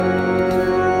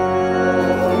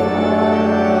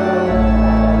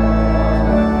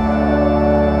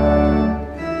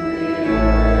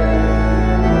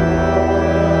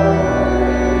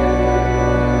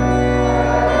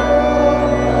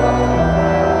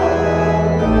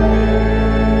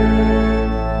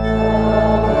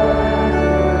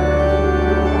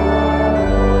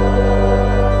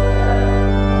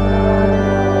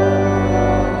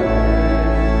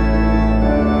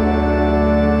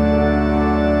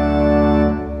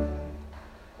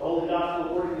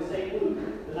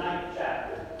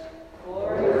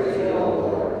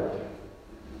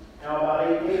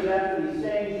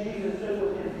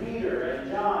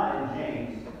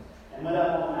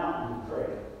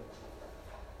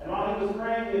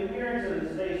time, the appearance of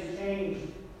his face changed,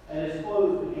 and his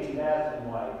clothes became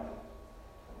dazzling white.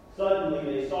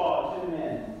 Suddenly they saw two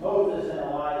men, Moses and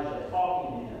Elijah,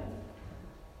 talking to him.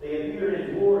 They appeared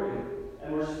in glory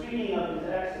and were speaking of his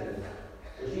exodus,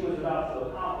 which he was about to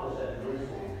accomplish at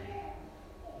Jerusalem.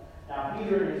 Now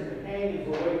Peter and his companions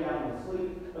were way down with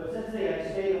sleep, but since they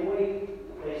had stayed awake,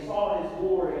 they saw his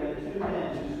glory and the two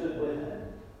men who stood with him.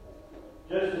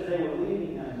 Just as they were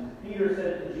leaving him, Peter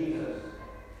said to Jesus,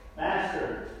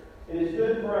 "Master, it is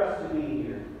good for us to be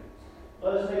here.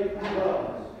 Let us make 3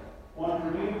 dwellings, one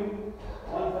for you,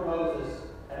 one for Moses,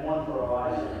 and one for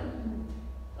Elijah,"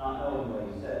 not knowing what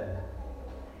he said.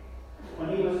 When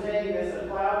he was saying this, a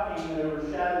cloud came and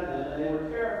overshadowed them, and they were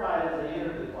terrified as they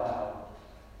entered the cloud.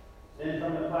 Then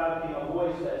from the cloud came a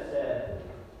voice that said,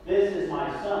 "This is my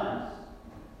Son,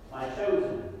 my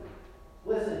chosen.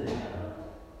 Listen to him."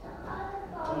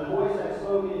 When the voice had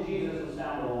spoken, Jesus was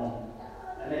found alone,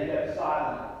 and they kept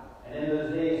silent, and in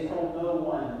those days told no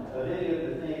one of any of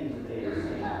the things that they had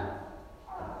seen.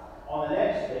 On the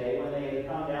next day, when they had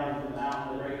come down from the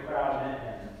mountain, the great crowd met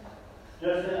him.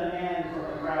 Just then a man from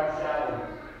the crowd shouted,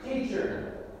 "Teacher,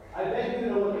 I beg you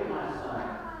to look at my son.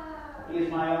 He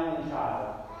is my only child."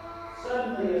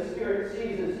 Suddenly a spirit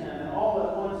seizes him, and all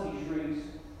at once he shrieks.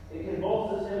 It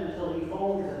convulses him until he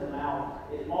foams at the mouth.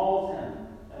 It mauls him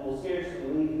and will scarcely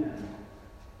leave him.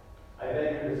 I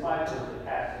begged your disciples to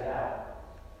cast it out,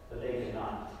 but they did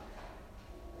not.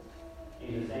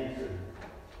 Jesus answered,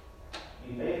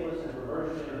 "You faithless and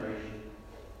perverse generation,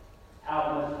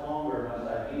 how much longer must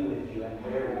I be with you and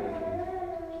bear with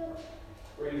you?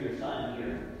 Bring your son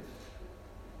here."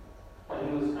 When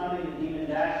he was coming, the demon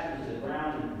dashed him to the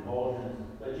ground in convulsions,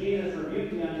 but Jesus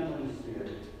rebuked the unclean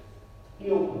spirit,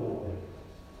 healed the boy,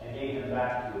 and gave him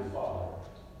back to his father.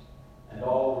 And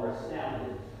all were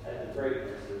astounded at the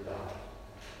greatness of God.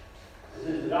 This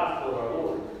is the gospel of our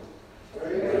Lord.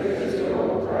 Praise to you,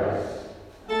 O Christ.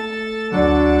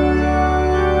 Yeah.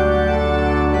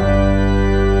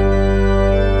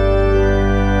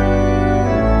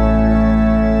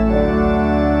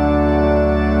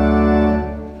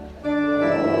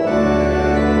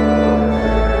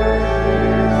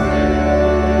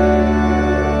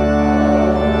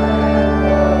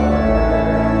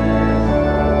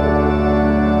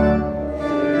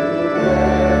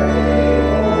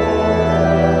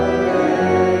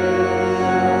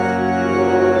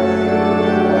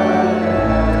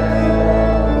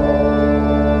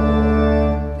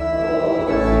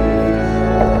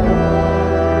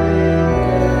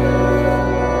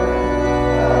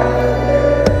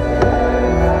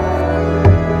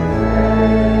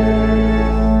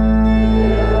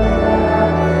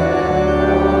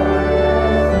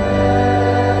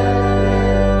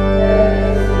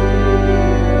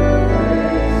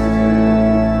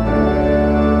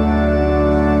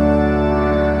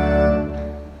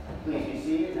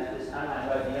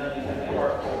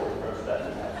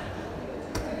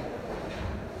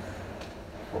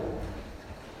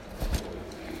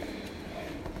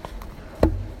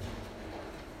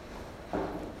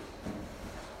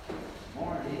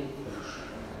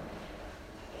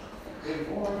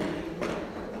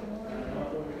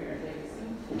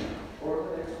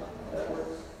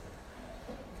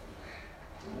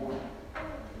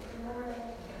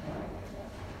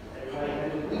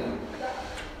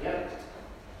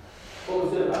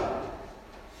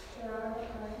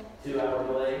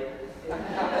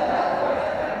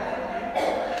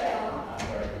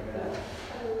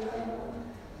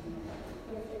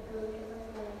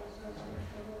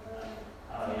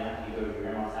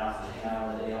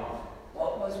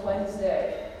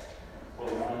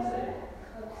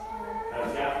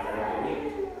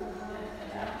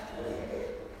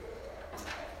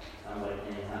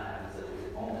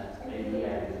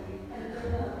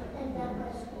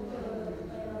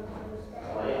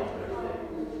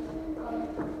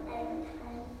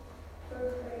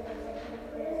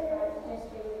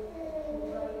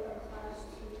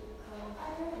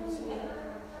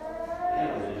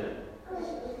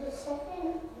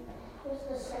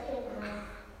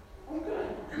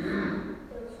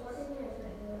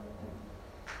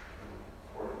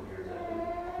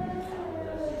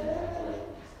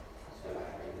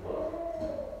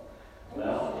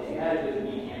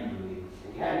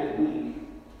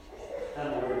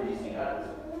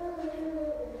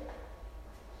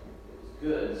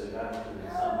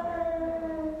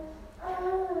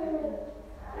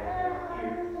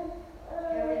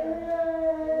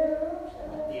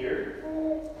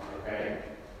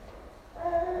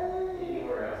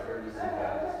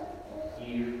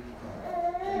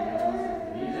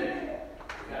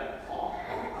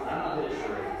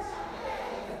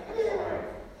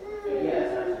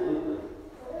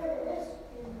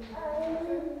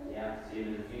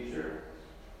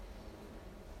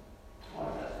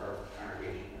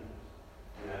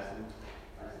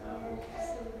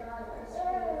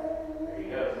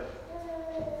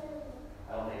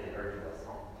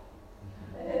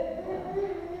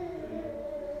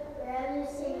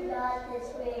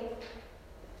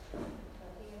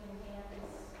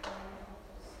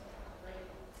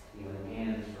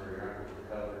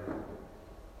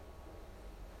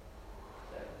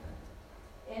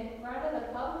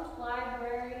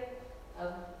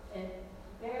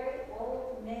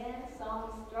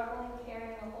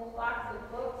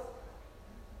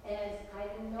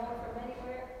 know her from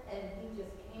anywhere, and he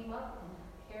just came up and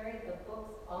carried the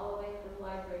books all the way to the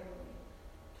library for me.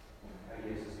 I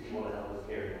guess it's people to help us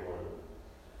carry the word.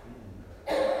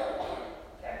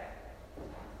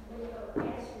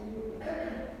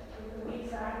 The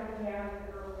weeks I've been down,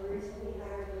 we recently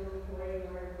hired a little boy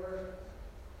where I work.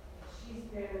 She's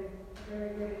been a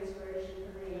very good inspiration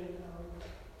for me.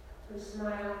 Her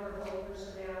smile, her whole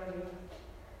personality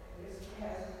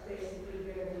has basically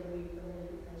been the lead for me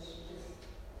because she just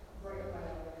bright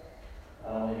light.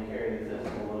 Not only to carry the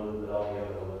physical load, but all the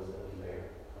other loads that we bear.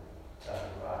 God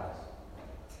provides.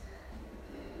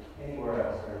 Anywhere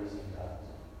else where we see God.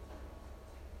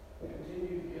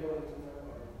 Continue healing in my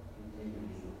heart. Continue to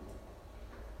heal.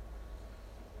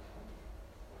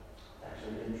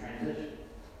 Actually, in transition.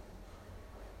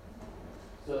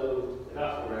 So, the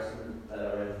gospel lesson that I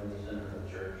read from the center of the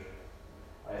church.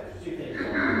 Right, there's two things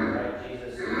going on, right?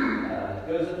 Jesus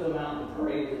goes up to the mountain to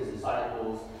pray with his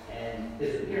disciples, and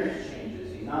his appearance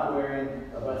changes. He's not wearing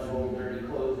a bunch of old dirty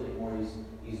clothes anymore.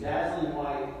 He's dazzling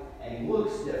white, and he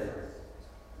looks different.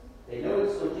 They know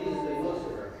it's still Jesus, but he looks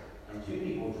different. And two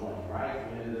people join him, right?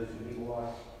 You know who those two people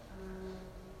are?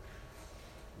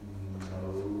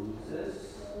 Moses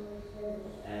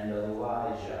and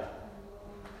Elijah.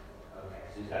 Okay,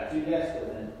 so he's got two guests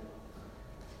with him.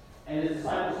 And his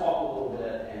disciples talk a little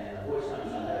bit, and a voice comes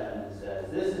from heaven and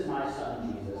says, "This is my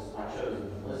son Jesus, my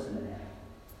chosen. Listen to him."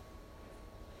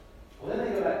 Well, then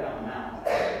they go back down the mountain,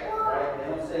 right? They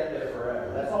don't stay up there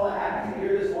forever. That's all that happens. You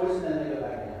hear this voice, and then they go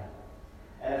back down.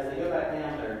 And as they go back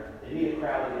down there, they meet a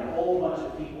crowd, they meet a whole bunch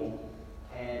of people,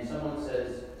 and someone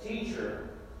says, "Teacher,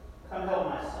 come help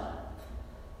my son.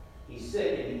 He's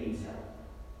sick and he needs help."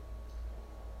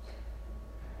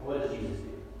 And what does Jesus do?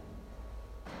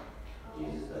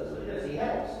 Jesus does what he does. He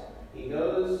helps. He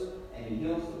goes and he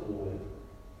heals the boy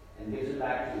and gives it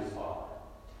back to his father.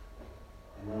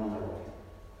 And went on their way.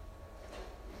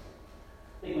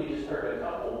 I think we just heard a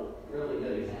couple really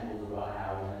good examples about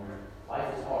how when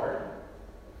life is hard,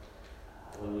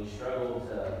 when we struggle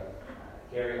to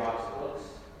carry a box of books,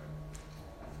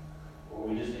 or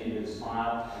we just need a good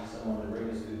smile and someone to bring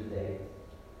us through the day,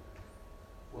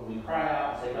 when we cry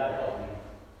out and say, "God, help me."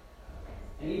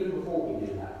 And even before we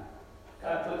do that,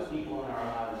 God puts people in our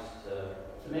lives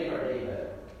to make our day better.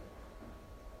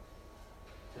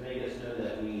 To make us know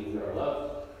that we are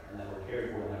loved and that we're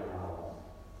cared for and that we're not alone.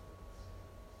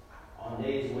 On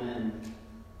days when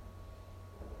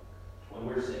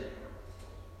we're sick,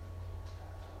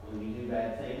 when we do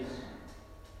bad things,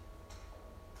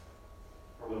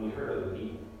 or when we hurt other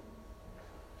people,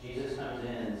 Jesus comes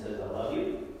in and says, "I love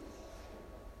you,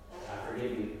 I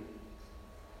forgive you,"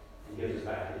 and gives us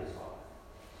back to his Father,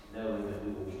 knowing that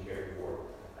we will be cared for,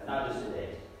 not just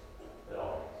today, but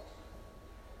always.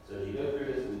 So as you go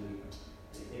through this week,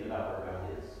 you think about where God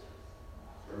is.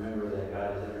 Remember that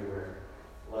God is everywhere,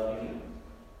 loving you,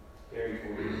 caring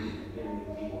for you, and giving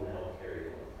you people to help carry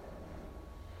you.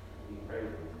 You can pray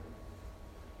with me.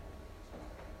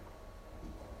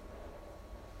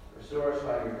 Restore us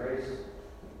by your grace,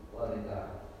 loving God,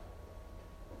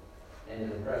 and in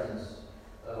the presence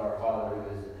of our Father who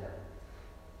is in heaven.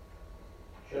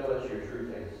 Show us your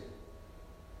true face,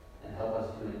 and help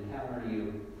us to encounter you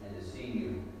and to see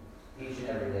you each and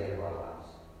every day of our lives.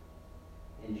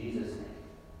 In Jesus' name,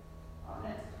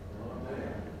 amen.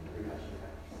 Amen. Very much.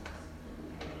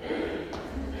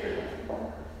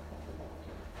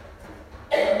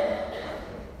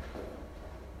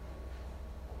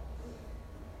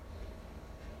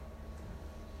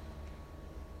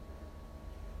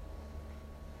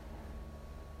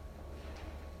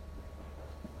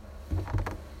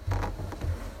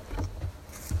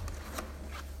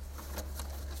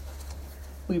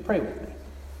 Will you pray with me?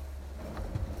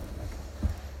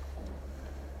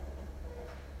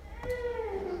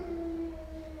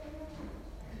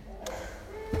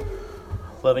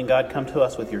 Loving God, come to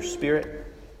us with your Spirit,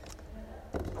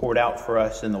 poured out for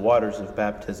us in the waters of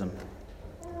baptism.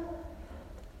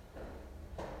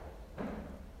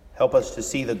 Help us to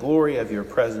see the glory of your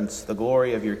presence, the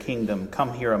glory of your kingdom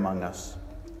come here among us,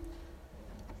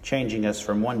 changing us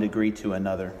from one degree to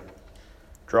another,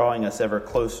 drawing us ever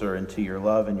closer into your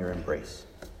love and your embrace.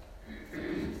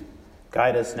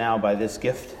 Guide us now by this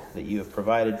gift that you have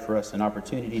provided for us, an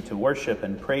opportunity to worship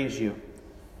and praise you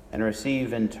and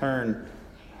receive in turn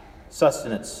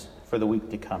sustenance for the week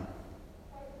to come.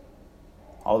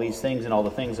 All these things and all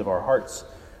the things of our hearts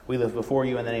we lift before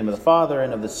you in the name of the Father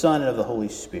and of the Son and of the Holy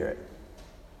Spirit.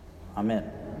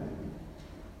 Amen.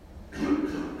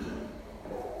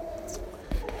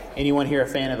 Anyone here a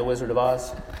fan of The Wizard of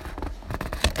Oz?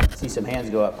 See some hands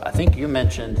go up. I think you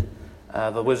mentioned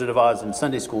The Wizard of Oz in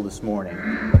Sunday school this morning.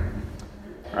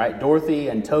 All right, Dorothy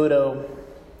and Toto,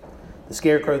 the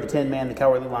Scarecrow, the Tin Man, the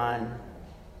Cowardly Lion,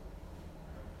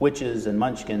 witches and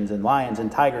munchkins and lions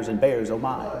and tigers and bears, oh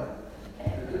my.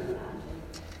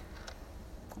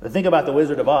 The thing about the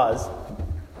Wizard of Oz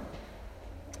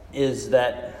is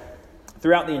that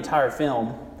throughout the entire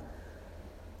film,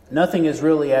 nothing is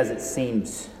really as it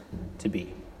seems to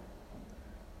be.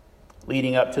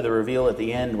 Leading up to the reveal at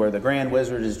the end where the Grand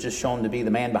Wizard is just shown to be the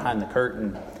man behind the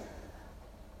curtain.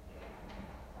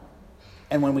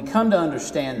 And when we come to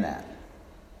understand that,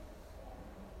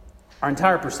 our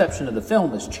entire perception of the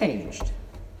film has changed.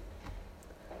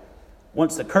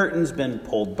 Once the curtain's been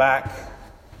pulled back,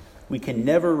 we can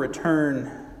never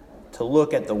return to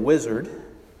look at the wizard,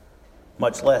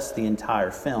 much less the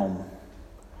entire film,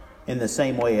 in the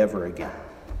same way ever again.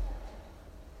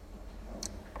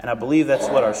 And I believe that's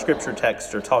what our scripture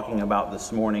texts are talking about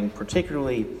this morning,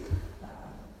 particularly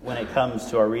when it comes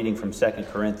to our reading from 2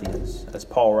 Corinthians, as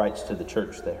Paul writes to the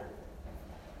church there.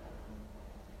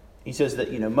 He says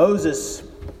that, Moses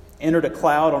entered a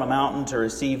cloud on a mountain to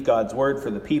receive God's word for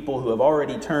the people who have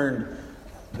already turned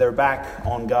their back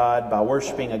on God by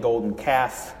worshiping a golden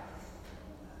calf.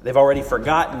 They've already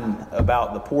forgotten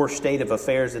about the poor state of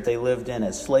affairs that they lived in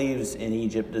as slaves in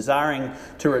Egypt, desiring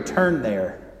to return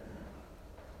there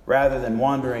rather than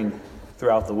wandering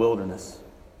throughout the wilderness.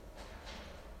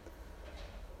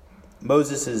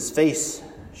 Moses' face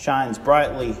shines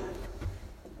brightly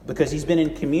because he's been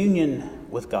in communion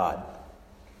with God,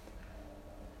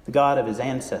 the God of his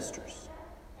ancestors.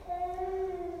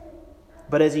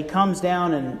 But as he comes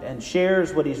down and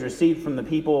shares what he's received from the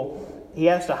people, he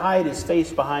has to hide his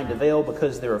face behind a veil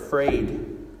because they're afraid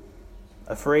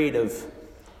of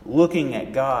looking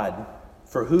at God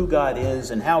for who God is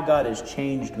and how God has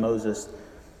changed Moses.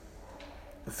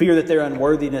 The fear that their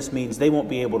unworthiness means they won't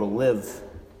be able to live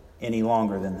any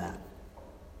longer than that.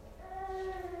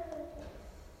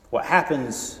 What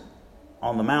happens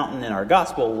on the mountain in our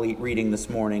gospel reading this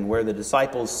morning, where the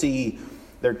disciples see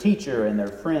their teacher and their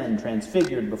friend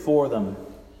transfigured before them,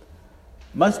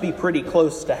 must be pretty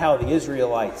close to how the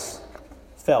Israelites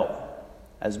felt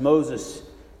as Moses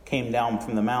came down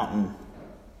from the mountain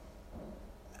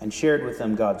and shared with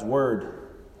them God's word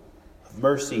of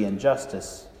mercy and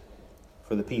justice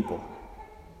for the people.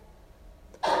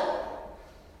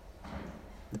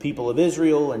 The people of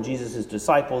Israel and Jesus'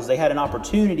 disciples, they had an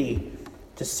opportunity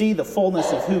to see the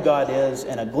fullness of who God is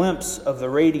and a glimpse of the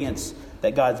radiance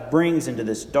that God brings into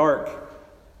this dark,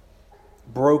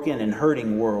 broken, and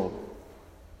hurting world.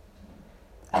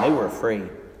 And they were afraid.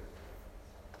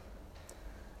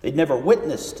 They'd never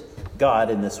witnessed God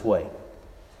in this way,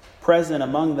 present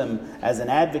among them as an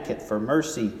advocate for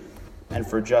mercy and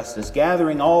for justice,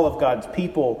 gathering all of God's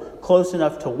people close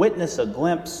enough to witness a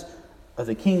glimpse of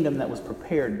the kingdom that was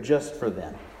prepared just for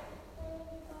them.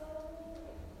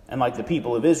 And like the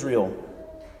people of Israel,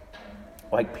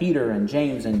 like Peter and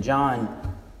James and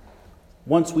John,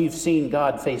 once we've seen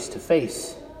God face to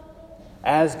face,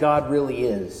 as God really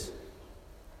is,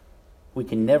 we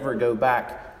can never go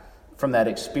back from that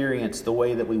experience the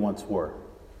way that we once were.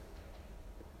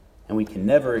 And we can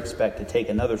never expect to take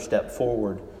another step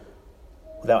forward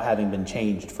without having been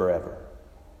changed forever.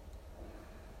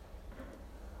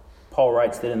 Paul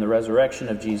writes that in the resurrection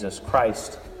of Jesus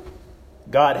Christ,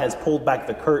 God has pulled back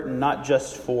the curtain not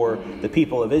just for the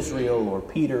people of Israel or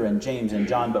Peter and James and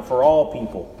John, but for all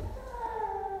people.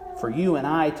 For you and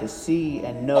I to see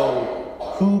and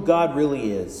know who God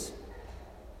really is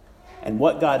and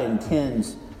what God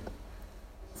intends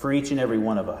for each and every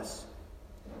one of us.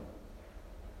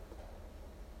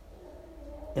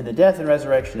 In the death and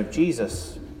resurrection of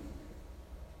Jesus,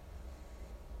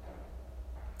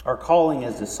 our calling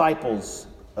as disciples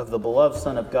of the beloved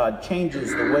Son of God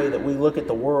changes the way that we look at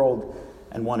the world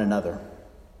and one another.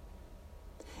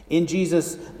 In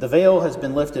Jesus, the veil has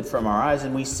been lifted from our eyes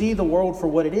and we see the world for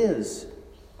what it is.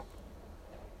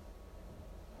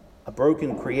 A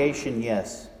broken creation,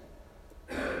 yes,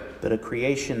 but a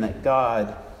creation that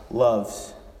God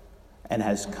loves and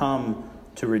has come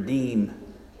to redeem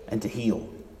and to heal.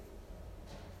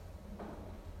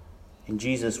 In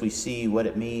Jesus, we see what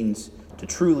it means to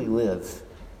truly live,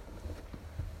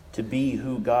 to be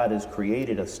who God has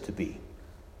created us to be.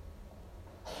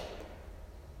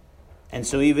 And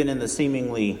so even in the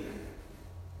seemingly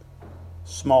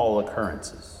small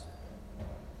occurrences,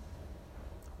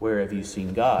 where have you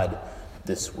seen God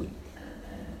this week?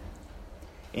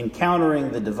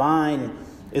 Encountering the divine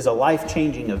is a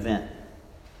life-changing event.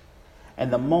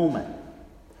 And the moment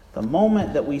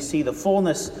that we see the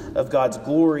fullness of God's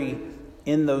glory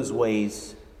in those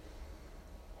ways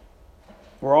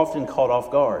we're often caught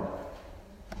off guard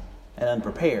and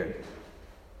unprepared.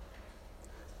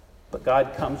 But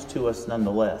God comes to us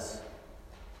nonetheless,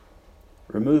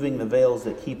 removing the veils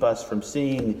that keep us from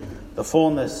seeing the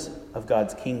fullness of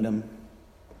God's kingdom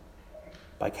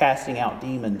by casting out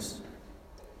demons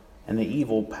and the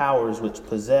evil powers which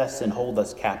possess and hold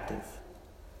us captive.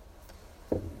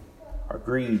 Our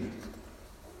greed,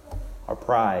 our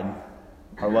pride,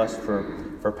 our lust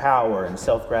for power and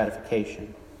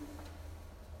self-gratification.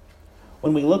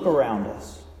 When we look around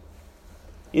us,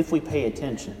 if we pay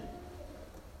attention,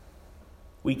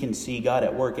 we can see God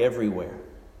at work everywhere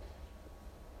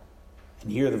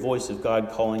and hear the voice of God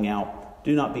calling out,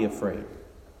 "Do not be afraid.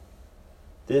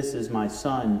 This is my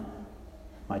Son,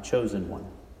 my chosen one.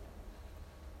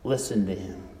 Listen to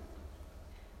him."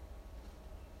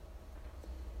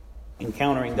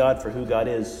 Encountering God for who God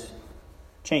is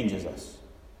changes us.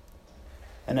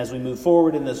 And as we move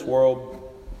forward in this world,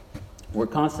 we're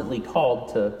constantly called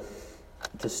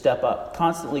to step up,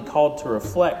 constantly called to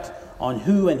reflect on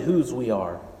who and whose we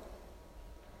are,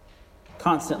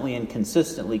 constantly and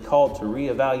consistently called to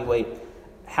reevaluate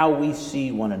how we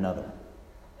see one another,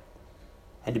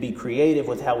 and to be creative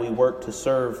with how we work to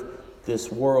serve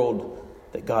this world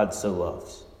that God so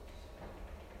loves.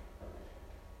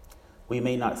 We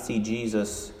may not see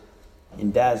Jesus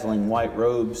in dazzling white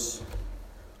robes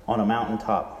on a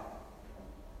mountaintop,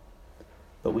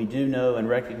 but we do know and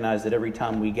recognize that every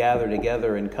time we gather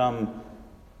together and come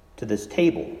to this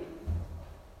table,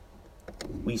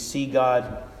 we see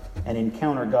God and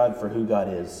encounter God for who God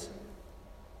is,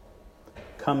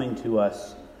 coming to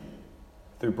us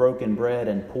through broken bread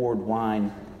and poured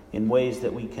wine in ways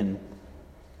that we can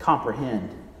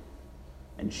comprehend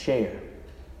and share.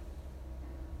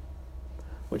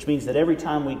 Which means that every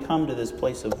time we come to this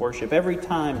place of worship, every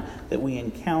time that we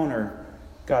encounter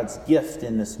God's gift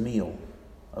in this meal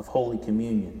of Holy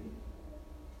Communion,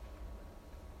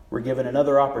 we're given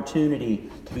another opportunity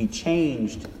to be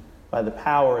changed by the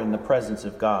power and the presence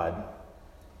of God,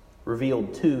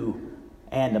 revealed to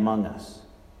and among us.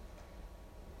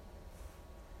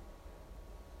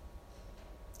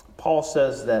 Paul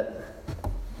says that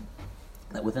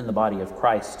within the body of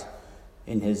Christ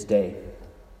in his day,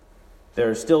 there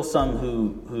are still some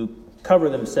who cover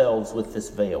themselves with this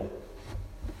veil,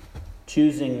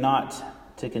 choosing not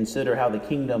to consider how the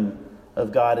kingdom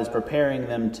of God is preparing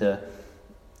them to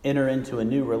enter into a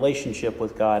new relationship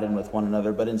with God and with one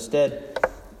another, but instead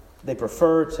they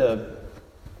prefer to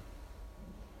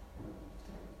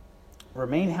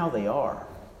remain how they are.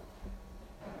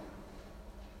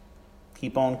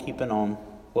 Keep on keeping on.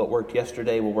 What worked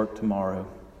yesterday will work tomorrow.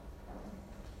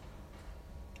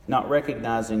 Not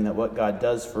recognizing that what God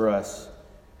does for us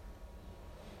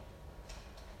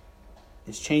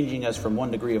is changing us from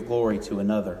one degree of glory to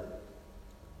another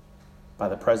by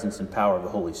the presence and power of the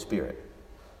Holy Spirit.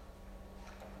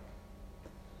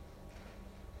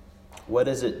 What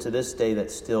is it to this day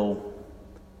that still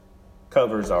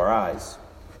covers our eyes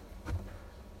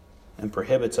and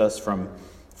prohibits us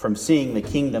from seeing the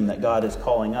kingdom that God is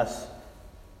calling us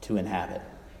to inhabit?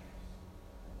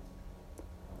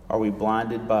 Are we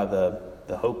blinded by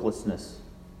the hopelessness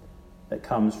that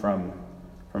comes from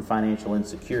financial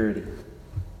insecurity,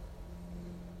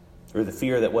 or the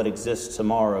fear that what exists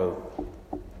tomorrow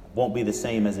won't be the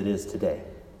same as it is today?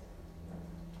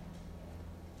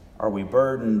 Are we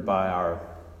burdened by our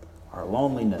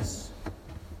loneliness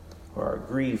or our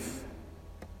grief,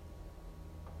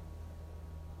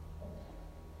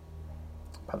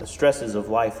 by the stresses of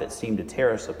life that seem to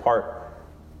tear us apart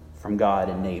from God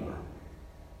and neighbor?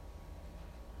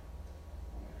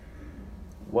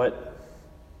 What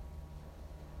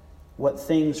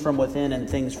things from within and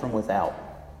things from without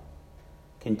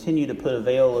continue to put a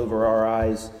veil over our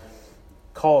eyes,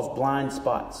 cause blind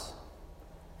spots,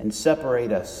 and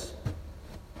separate us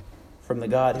from the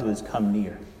God who has come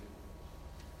near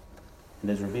and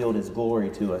has revealed his glory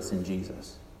to us in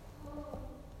Jesus?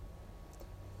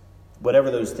 Whatever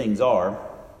those things are,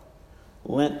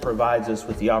 Lent provides us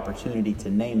with the opportunity to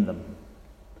name them.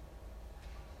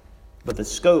 But the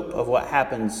scope of what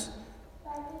happens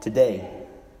today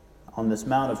on this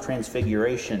Mount of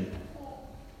Transfiguration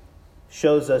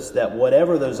shows us that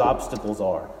whatever those obstacles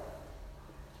are,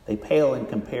 they pale in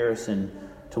comparison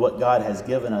to what God has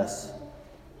given us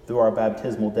through our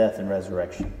baptismal death and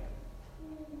resurrection.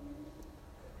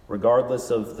 Regardless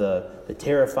of the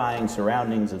terrifying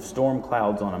surroundings of storm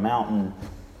clouds on a mountain,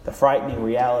 the frightening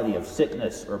reality of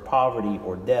sickness or poverty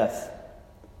or death,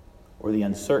 or the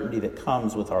uncertainty that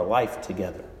comes with our life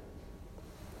together,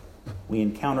 we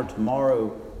encounter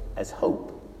tomorrow as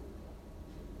hope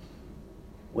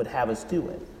would have us do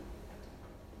it.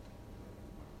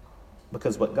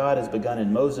 because what God has begun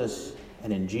in Moses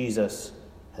and in Jesus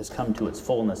has come to its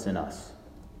fullness in us.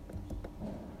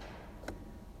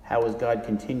 How is God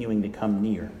continuing to come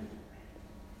near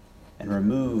and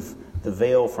remove the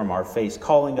veil from our face,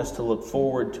 calling us to look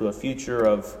forward to a future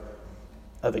of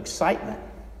excitement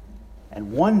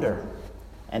and wonder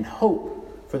and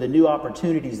hope for the new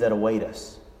opportunities that await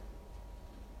us?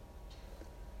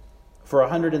 For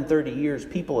 130 years,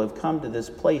 people have come to this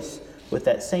place with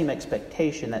that same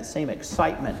expectation, that same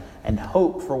excitement and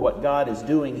hope for what God is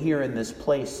doing here in this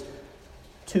place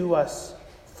to us,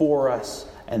 for us,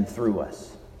 and through us.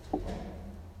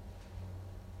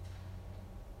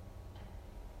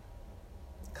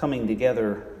 Coming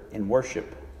together in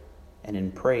worship and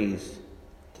in praise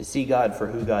to see God for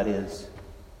who God is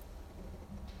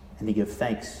and to give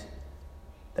thanks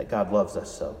that God loves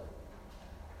us so.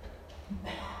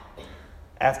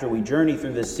 After we journey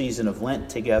through this season of Lent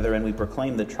together and we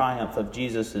proclaim the triumph of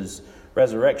Jesus'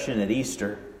 resurrection at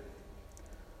Easter,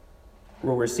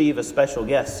 we'll receive a special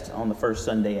guest on the first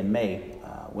Sunday in May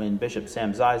when Bishop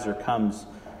Sam Zeiser comes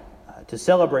to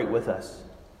celebrate with us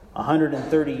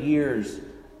 130 years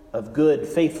of good,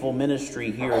 faithful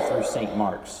ministry here through St.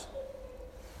 Mark's,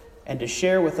 and to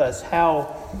share with us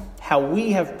how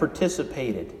we have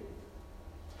participated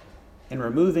in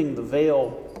removing the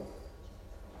veil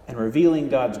and revealing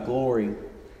God's glory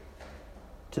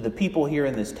to the people here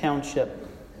in this township,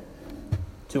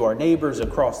 to our neighbors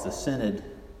across the Synod,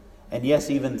 and yes,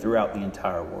 even throughout the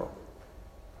entire world.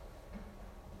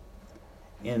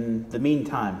 In the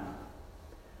meantime,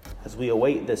 as we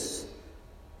await this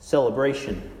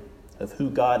celebration of who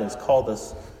God has called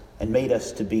us and made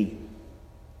us to be,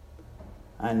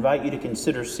 I invite you to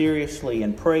consider seriously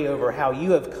and pray over how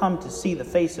you have come to see the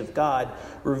face of God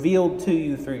revealed to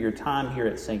you through your time here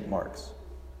at St. Mark's.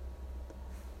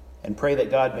 And pray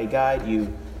that God may guide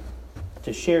you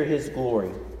to share His glory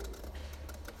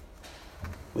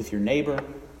with your neighbor,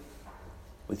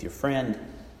 with your friend,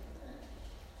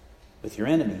 with your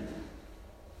enemy,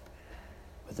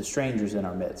 with the strangers in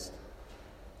our midst.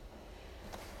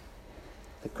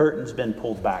 The curtain's been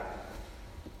pulled back,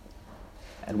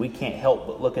 and we can't help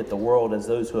but look at the world as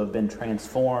those who have been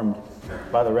transformed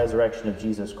by the resurrection of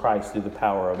Jesus Christ through the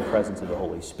power of the presence of the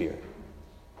Holy Spirit.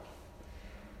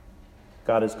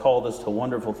 God has called us to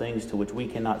wonderful things to which we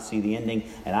cannot see the ending,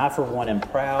 and I, for one, am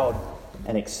proud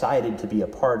and excited to be a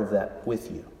part of that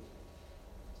with you.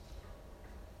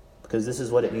 Because this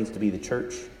is what it means to be the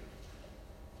church.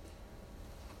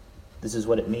 This is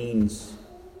what it means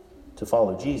to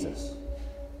follow Jesus.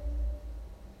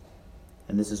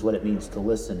 And this is what it means to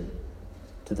listen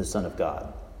to the Son of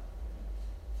God.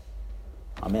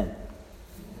 Amen.